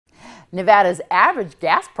Nevada's average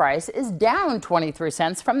gas price is down 23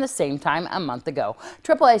 cents from the same time a month ago.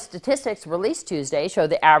 AAA statistics released Tuesday show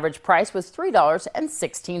the average price was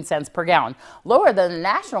 $3.16 per gallon, lower than the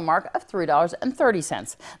national mark of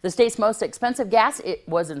 $3.30. The state's most expensive gas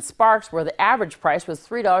was in Sparks, where the average price was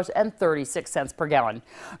 $3.36 per gallon.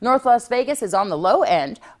 North Las Vegas is on the low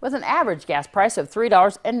end with an average gas price of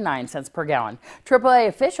 $3.09 per gallon. AAA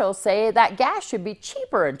officials say that gas should be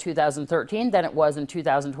cheaper in 2013 than it was in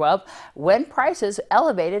 2012. When prices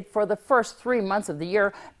elevated for the first 3 months of the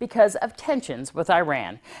year because of tensions with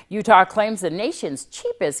Iran. Utah claims the nation's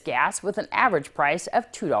cheapest gas with an average price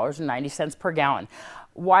of $2.90 per gallon.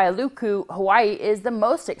 Wailuku, Hawaii is the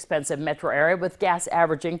most expensive metro area with gas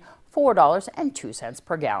averaging $4.02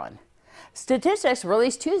 per gallon. Statistics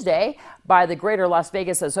released Tuesday by the Greater Las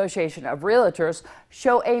Vegas Association of Realtors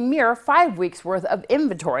show a mere 5 weeks worth of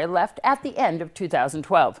inventory left at the end of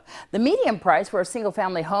 2012. The median price for a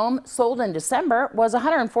single-family home sold in December was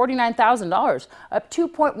 $149,000, up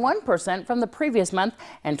 2.1% from the previous month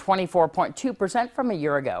and 24.2% from a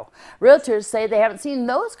year ago. Realtors say they haven't seen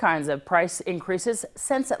those kinds of price increases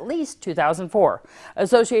since at least 2004.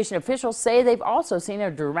 Association officials say they've also seen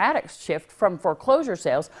a dramatic shift from foreclosure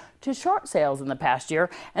sales to short sales in the past year,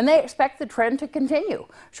 and they expect the trend to continue.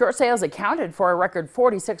 Short sales accounted for a record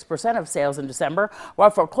 46% of sales in December,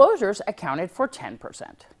 while foreclosures accounted for 10%.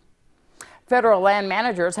 Federal land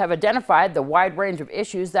managers have identified the wide range of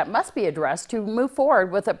issues that must be addressed to move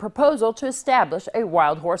forward with a proposal to establish a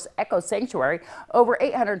wild horse eco sanctuary over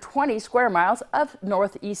 820 square miles of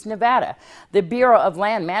northeast Nevada. The Bureau of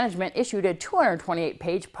Land Management issued a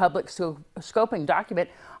 228-page public scoping document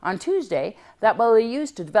on Tuesday that will be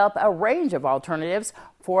used to develop a range of alternatives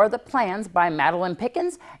for the plans by Madeline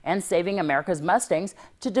Pickens and Saving America's Mustangs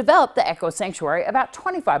to develop the eco sanctuary about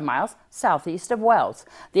 25 miles southeast of Wells.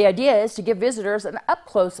 The idea is to give visitors an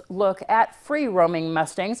up-close look at free-roaming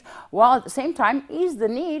Mustangs, while at the same time ease the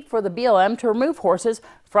need for the BLM to remove horses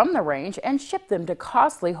from the range and ship them to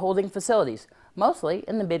costly holding facilities, mostly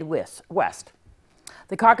in the Midwest.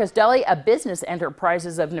 The Caucus Deli, a Business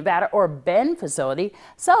Enterprises of Nevada, or BEN facility,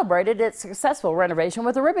 celebrated its successful renovation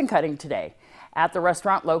with a ribbon cutting today at the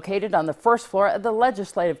restaurant located on the first floor of the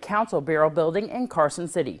Legislative Council Bureau building in Carson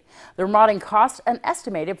City. The remodeling cost an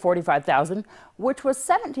estimated $45,000, which was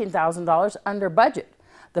 $17,000 under budget.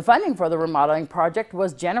 The funding for the remodeling project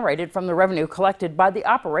was generated from the revenue collected by the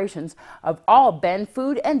operations of all BEN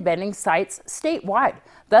food and vending sites statewide.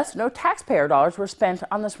 Thus, no taxpayer dollars were spent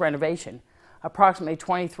on this renovation. Approximately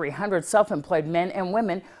 2,300 self-employed men and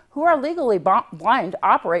women who are legally blind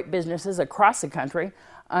operate businesses across the country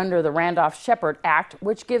under the Randolph-Shepard Act,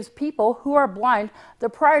 which gives people who are blind the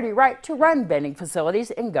priority right to run vending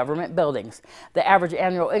facilities in government buildings. The average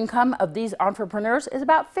annual income of these entrepreneurs is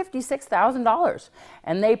about $56,000,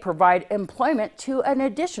 and they provide employment to an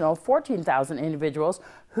additional 14,000 individuals,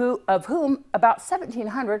 of whom about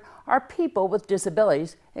 1,700 are people with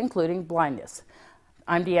disabilities, including blindness.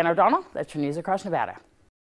 I'm Deanna. That's your news across Nevada.